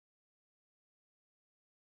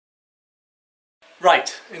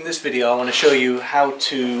Right, in this video I want to show you how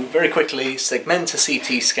to very quickly segment a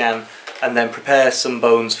CT scan and then prepare some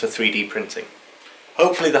bones for 3D printing.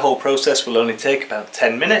 Hopefully the whole process will only take about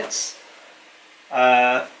 10 minutes.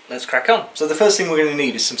 Let's crack on. So the first thing we're going to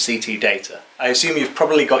need is some CT data. I assume you've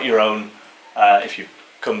probably got your own if you've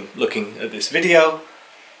come looking at this video.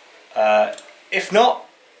 If not,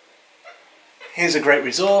 here's a great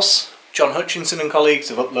resource. John Hutchinson and colleagues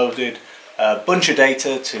have uploaded a bunch of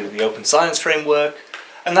data to the Open Science Framework,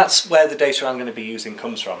 and that's where the data I'm going to be using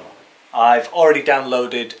comes from. I've already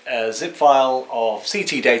downloaded a zip file of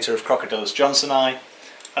CT data of Crocodylus johnsoni,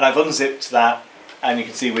 and I've unzipped that, and you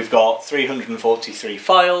can see we've got 343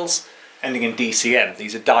 files ending in DCM.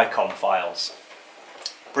 These are DICOM files.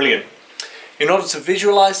 Brilliant. In order to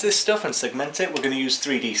visualize this stuff and segment it, we're going to use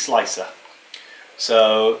 3D Slicer.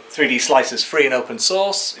 So 3D Slicer is free and open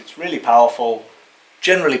source. It's really powerful,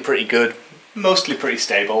 generally pretty good, mostly pretty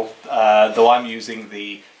stable, though I'm using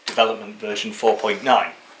the development version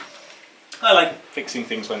 4.9. I like fixing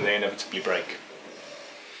things when they inevitably break.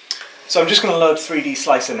 So I'm just going to load 3D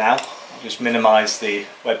Slicer now. I'll just minimize the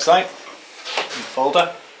website and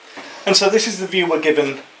folder. And so this is the view we're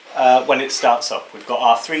given when it starts up. We've got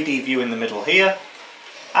our 3D view in the middle here,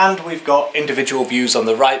 and we've got individual views on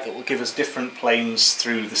the right that will give us different planes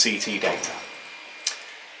through the CT data.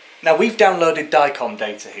 Now we've downloaded DICOM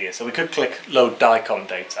data here, so we could click load DICOM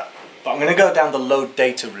data, but I'm going to go down the load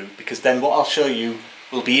data route because then what I'll show you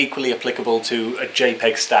will be equally applicable to a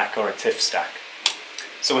JPEG stack or a TIFF stack.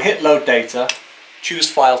 So we hit load data, choose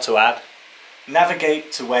file to add,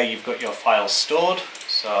 navigate to where you've got your files stored.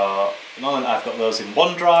 So at the moment I've got those in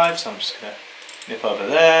OneDrive, so I'm just going to nip over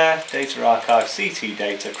there, data archive, CT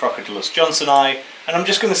data, Crocodylus johnsoni, and I'm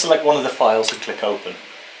just going to select one of the files and click open.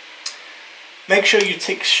 Make sure you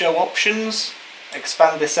tick show options,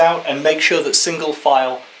 expand this out, and make sure that single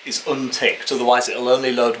file is unticked, otherwise it'll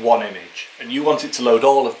only load one image, and you want it to load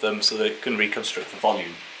all of them so that it can reconstruct the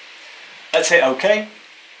volume. Let's hit OK.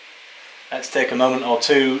 Let's take a moment or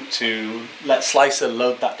two to let Slicer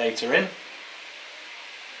load that data in.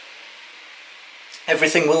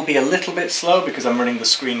 Everything will be a little bit slow because I'm running the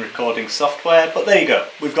screen recording software, but there you go.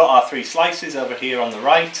 We've got our three slices over here on the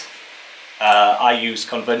right. I use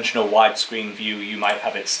conventional widescreen view. You might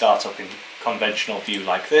have it start up in conventional view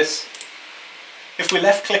like this. If we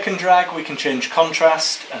left click and drag, we can change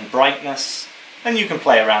contrast and brightness, and you can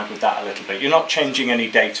play around with that a little bit. You're not changing any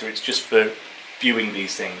data, it's just for viewing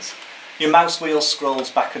these things. Your mouse wheel scrolls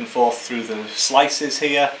back and forth through the slices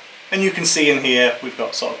here, and you can see in here we've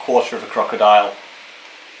got sort of a quarter of a crocodile.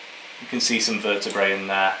 You can see some vertebrae in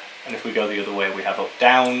there, and if we go the other way we have up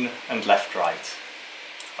down and left right,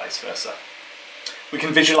 vice versa. We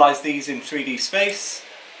can visualize these in 3D space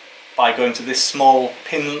by going to this small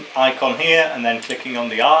pin icon here and then clicking on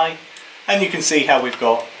the eye, and you can see how we've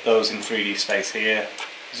got those in 3D space here.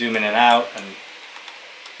 Zoom in and out and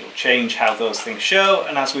it'll change how those things show,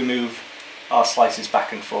 and as we move our slices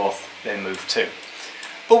back and forth they move too.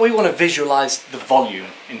 But we want to visualize the volume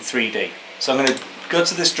in 3D, so I'm going to go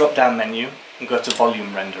to this drop down menu and go to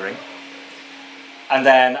volume rendering. And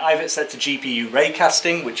then I have it set to GPU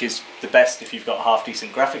raycasting, which is the best if you've got a half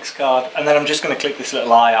decent graphics card. And then I'm just going to click this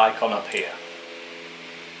little eye icon up here.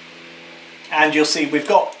 And you'll see we've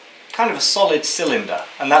got kind of a solid cylinder,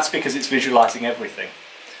 and that's because it's visualizing everything.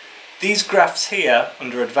 These graphs here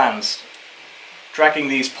under advanced, dragging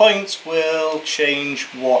these points will change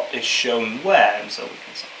what is shown where. And so we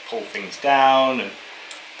can sort of pull things down and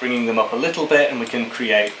bringing them up a little bit, and we can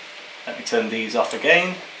create, let me turn these off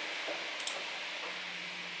again.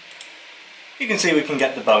 You can see we can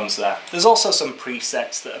get the bones there. There's also some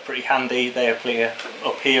presets that are pretty handy. They appear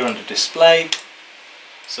up here under display.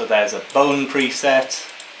 So there's a bone preset.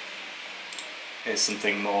 Here's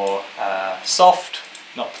something more soft,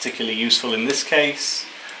 not particularly useful in this case.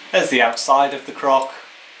 There's the outside of the croc.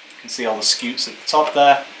 You can see all the scutes at the top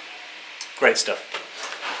there. Great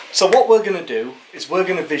stuff. So what we're going to do is we're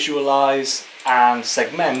going to visualize and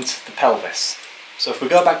segment the pelvis. So if we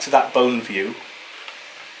go back to that bone view,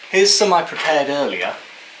 here's some I prepared earlier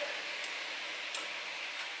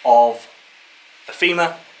of a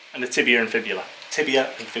femur and a tibia and fibula.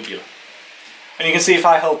 And you can see if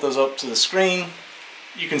I hold those up to the screen,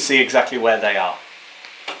 you can see exactly where they are.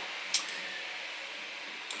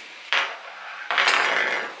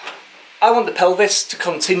 I want the pelvis to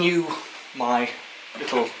continue my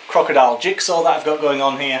little crocodile jigsaw that I've got going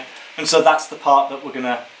on here, and so that's the part that we're going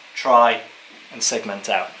to try and segment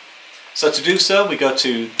out. So to do so, we go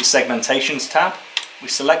to the Segmentations tab, we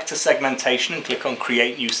select a segmentation and click on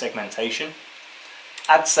Create New Segmentation.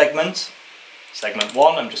 Add Segment, Segment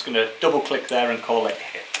 1, I'm just going to double click there and call it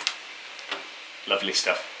Hip. Lovely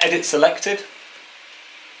stuff. Edit selected.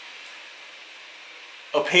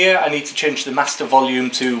 Up here I need to change the master volume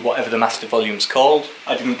to whatever the master volume's called.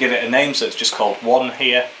 I didn't give it a name, so it's just called 1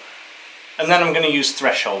 here. And then I'm going to use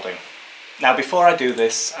thresholding. Now before I do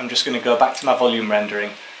this, I'm just going to go back to my volume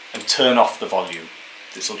rendering and turn off the volume.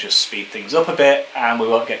 This will just speed things up a bit and we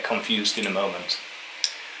won't get confused in a moment.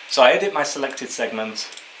 So I edit my selected segment,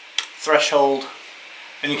 threshold,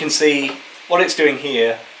 and you can see what it's doing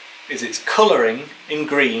here is it's colouring in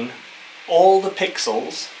green all the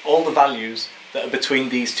pixels, all the values that are between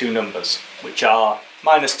these two numbers, which are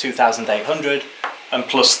minus 2800 and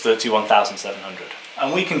plus 31700.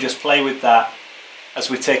 And we can just play with that. As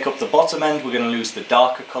we take up the bottom end, we're going to lose the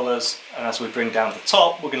darker colours, and as we bring down the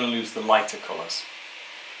top, we're going to lose the lighter colours.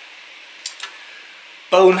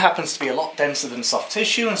 Bone happens to be a lot denser than soft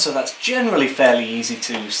tissue, and so that's generally fairly easy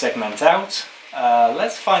to segment out.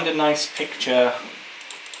 Let's find a nice picture.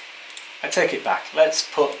 I take it back. Let's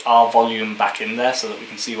put our volume back in there so that we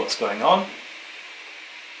can see what's going on.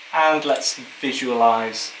 And let's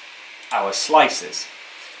visualise our slices.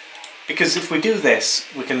 Because if we do this,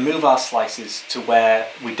 we can move our slices to where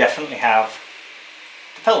we definitely have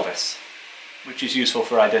the pelvis, which is useful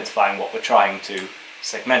for identifying what we're trying to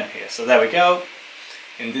segment here. So there we go.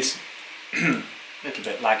 In this little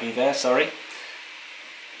bit laggy there, sorry.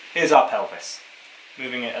 Here's our pelvis.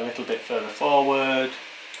 Moving it a little bit further forward,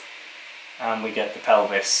 and we get the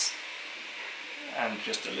pelvis, and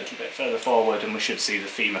just a little bit further forward and we should see the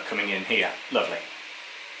femur coming in here. Lovely.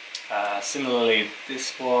 Similarly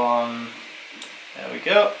this one, there we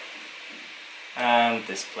go, and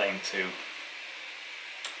this plane too.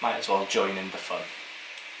 Might as well join in the fun.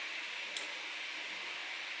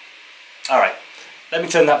 Alright, let me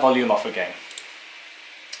turn that volume off again.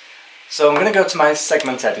 So I'm going to go to my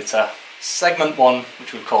segment editor, segment 1,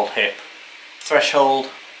 which we've called hip, threshold.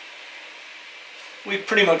 We've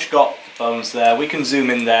pretty much got the bones there. We can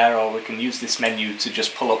zoom in there, or we can use this menu to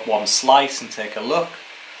just pull up one slice and take a look.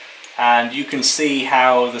 And you can see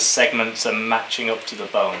how the segments are matching up to the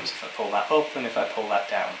bones. If I pull that up and if I pull that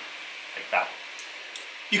down, like that.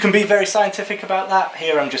 You can be very scientific about that.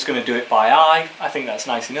 Here I'm just going to do it by eye. I think that's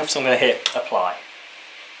nice enough, so I'm going to hit apply.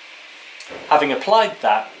 Having applied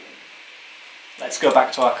that, let's go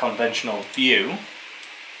back to our conventional view.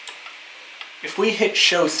 If we hit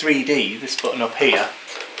show 3D, this button up here,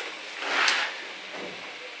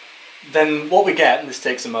 then what we get, and this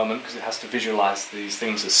takes a moment because it has to visualise these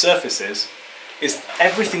things as surfaces, is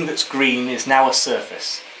everything that's green is now a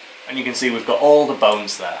surface. And you can see we've got all the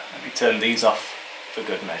bones there. Let me turn these off for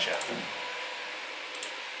good measure.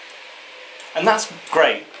 And that's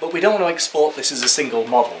great, but we don't want to export this as a single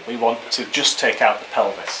model. We want to just take out the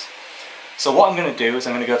pelvis. So what I'm going to do is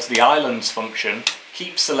I'm going to go to the islands function,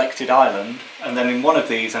 keep selected island, and then in one of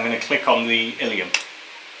these I'm going to click on the ilium.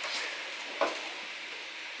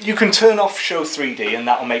 You can turn off show 3D and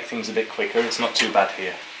that'll make things a bit quicker. It's not too bad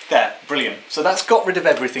here. There, brilliant. So that's got rid of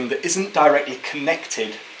everything that isn't directly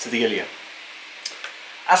connected to the ilium.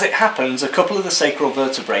 As it happens, a couple of the sacral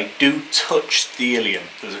vertebrae do touch the ilium.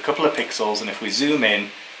 There's a couple of pixels, and if we zoom in,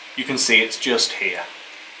 you can see it's just here.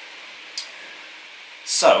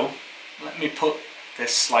 So, let me put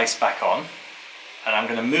this slice back on, and I'm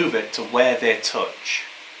going to move it to where they touch,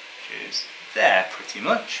 which is there pretty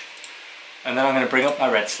much. And then I'm going to bring up my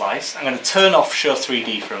red slice. I'm going to turn off show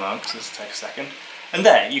 3D for a moment, so this will take a second. And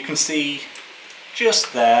there, you can see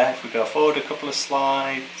just there, if we go forward a couple of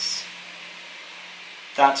slides,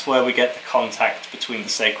 that's where we get the contact between the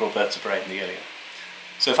sacral vertebrae and the ilium.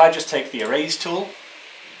 So if I just take the erase tool,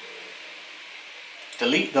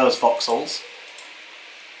 delete those voxels,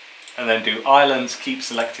 and then do islands, keep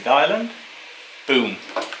selected island, boom,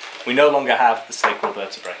 we no longer have the sacral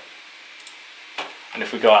vertebrae. And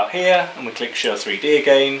if we go out here and we click show 3D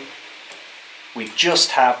again, we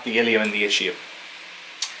just have the ilium and the ischium.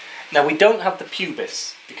 Now we don't have the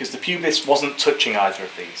pubis, because the pubis wasn't touching either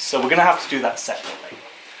of these, so we're going to have to do that separately.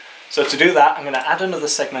 So to do that, I'm going to add another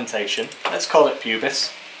segmentation. Let's call it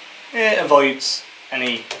pubis. It avoids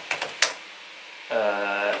any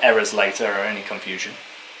errors later or any confusion.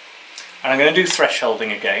 And I'm going to do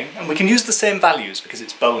thresholding again, and we can use the same values because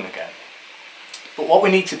it's bone again. But what we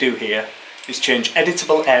need to do here is change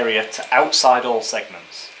editable area to outside all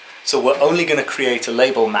segments. So we're only going to create a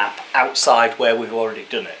label map outside where we've already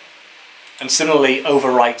done it. And similarly,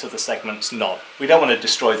 overwrite other segments none. We don't want to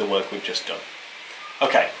destroy the work we've just done.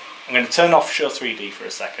 Okay, I'm going to turn off show 3D for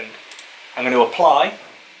a second. I'm going to apply,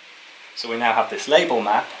 so we now have this label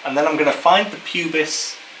map, and then I'm going to find the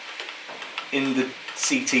pubis in the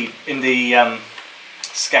CT, in the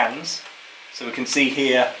scans. So we can see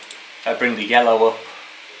here, if I bring the yellow up,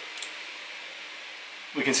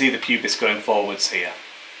 we can see the pubis going forwards here.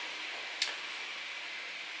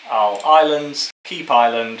 I'll island, keep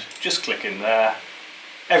island, just click in there.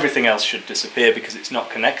 Everything else should disappear because it's not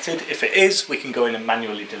connected. If it is, we can go in and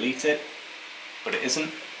manually delete it, but it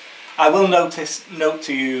isn't. I will note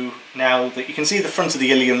to you now that you can see the front of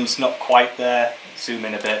the ilium's not quite there. Zoom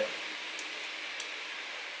in a bit.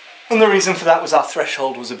 And the reason for that was our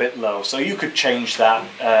threshold was a bit low, so you could change that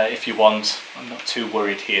if you want. I'm not too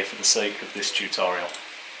worried here for the sake of this tutorial.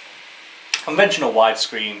 Conventional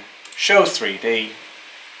widescreen, shows 3D.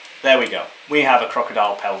 There we go. We have a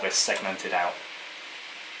crocodile pelvis segmented out.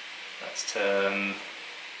 Let's turn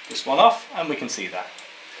this one off and we can see that.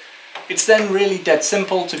 It's then really dead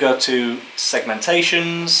simple to go to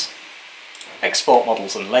segmentations, export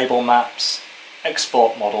models and label maps,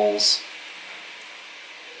 export models,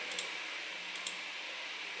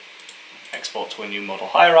 export to a new model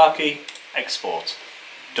hierarchy, export,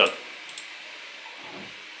 done.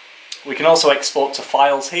 We can also export to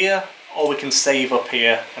files here, or we can save up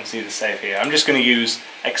here and see the save here. I'm just going to use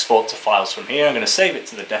export to files from here. I'm going to save it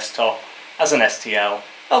to the desktop as an STL.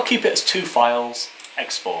 I'll keep it as 2 files,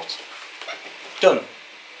 export. Done.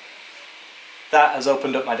 That has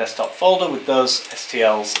opened up my desktop folder with those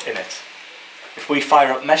STLs in it. If we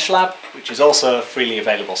fire up MeshLab, which is also freely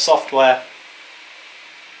available software,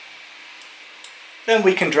 then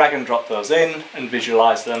we can drag and drop those in and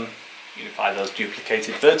visualize them, unify those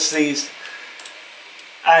duplicated vertices,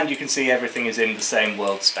 and you can see everything is in the same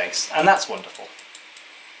world space, and that's wonderful.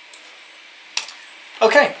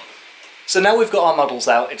 Okay, so now we've got our models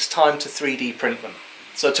out, it's time to 3D print them.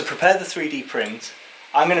 So to prepare the 3D print,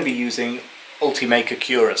 I'm going to be using Ultimaker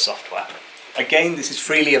Cura software. Again, this is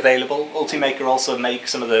freely available. Ultimaker also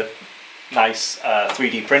makes some of the nice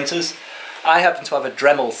 3D printers. I happen to have a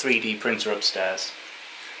Dremel 3D printer upstairs.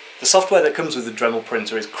 The software that comes with the Dremel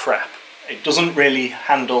printer is crap. It doesn't really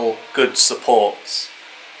handle good supports.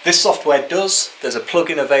 This software does. There's a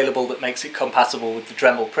plugin available that makes it compatible with the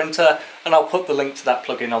Dremel printer, and I'll put the link to that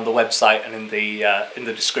plugin on the website and in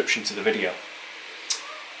the description to the video.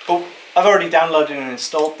 But I've already downloaded and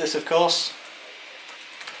installed this, of course.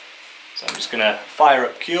 So I'm just going to fire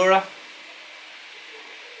up Cura.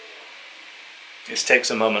 This takes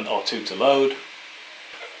a moment or two to load.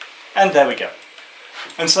 And there we go.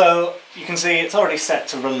 And so you can see it's already set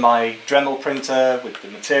to run my Dremel printer with the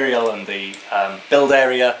material and the build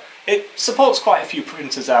area. It supports quite a few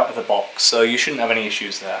printers out of the box, so you shouldn't have any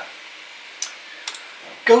issues there.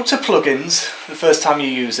 Go to plugins the first time you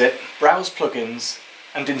use it, browse plugins,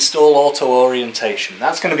 and install auto orientation.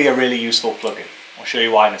 That's going to be a really useful plugin. I'll show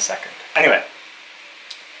you why in a second. Anyway,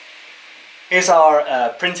 here's our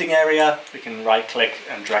printing area. We can right click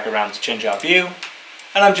and drag around to change our view.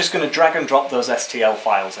 And I'm just going to drag and drop those STL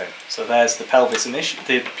files in. So there's the pelvis and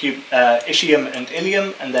ischium and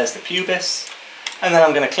ilium, and there's the pubis. And then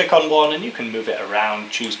I'm going to click on one, and you can move it around,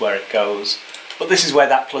 choose where it goes. But this is where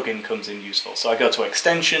that plugin comes in useful. So I go to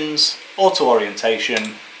Extensions, Auto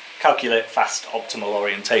Orientation, Calculate Fast Optimal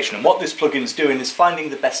Orientation. And what this plugin's doing is finding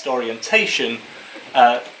the best orientation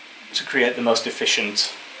to create the most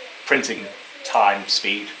efficient printing time,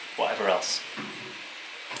 speed, whatever else.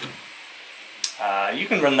 You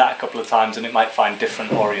can run that a couple of times and it might find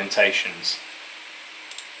different orientations.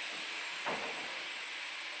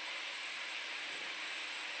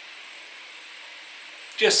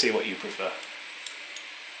 Just see what you prefer.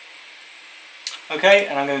 Okay,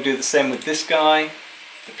 and I'm going to do the same with this guy,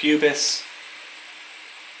 the pubis.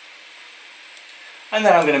 And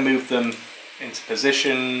then I'm going to move them into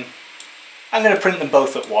position. I'm going to print them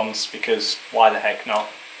both at once because why the heck not?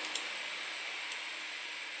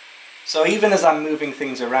 So even as I'm moving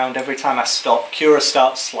things around, every time I stop, Cura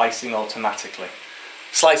starts slicing automatically.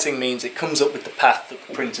 Slicing means it comes up with the path that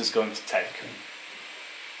the printer's going to take.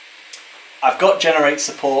 I've got generate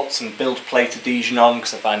supports and build plate adhesion on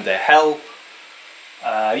because I find they help.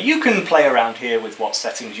 You can play around here with what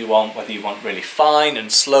settings you want, whether you want really fine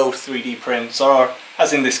and slow 3D prints or,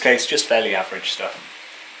 as in this case, just fairly average stuff.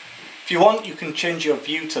 If you want, you can change your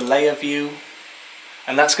view to layer view,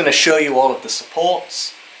 and that's going to show you all of the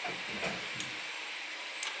supports.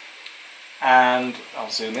 And I'll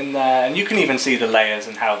zoom in there, and you can even see the layers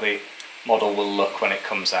and how the model will look when it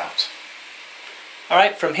comes out.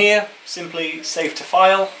 Alright, from here, simply save to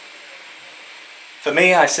file. For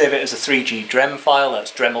me, I save it as a 3G Drem file,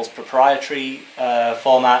 that's Dremel's proprietary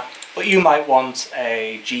format, but you might want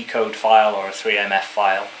a G-code file or a 3MF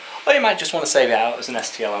file, or you might just want to save it out as an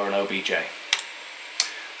STL or an OBJ.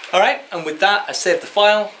 Alright, and with that, I save the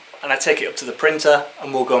file, and I take it up to the printer,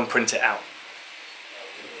 and we'll go and print it out.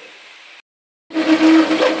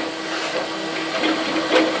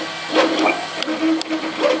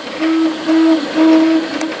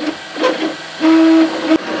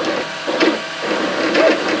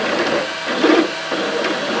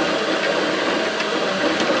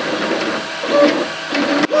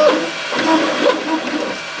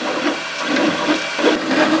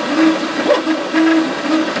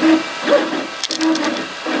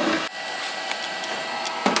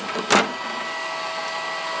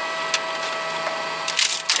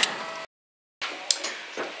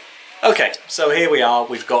 Okay, so here we are,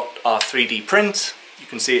 we've got our 3D print. You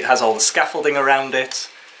can see it has all the scaffolding around it.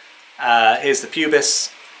 Here's the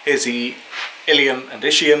pubis, here's the ilium and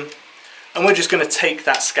ischium, and we're just going to take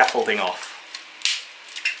that scaffolding off.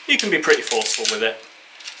 You can be pretty forceful with it.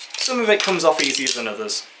 Some of it comes off easier than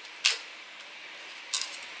others.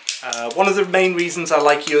 One of the main reasons I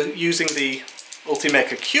like using the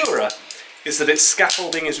Ultimaker Cura is that its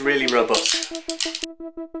scaffolding is really robust.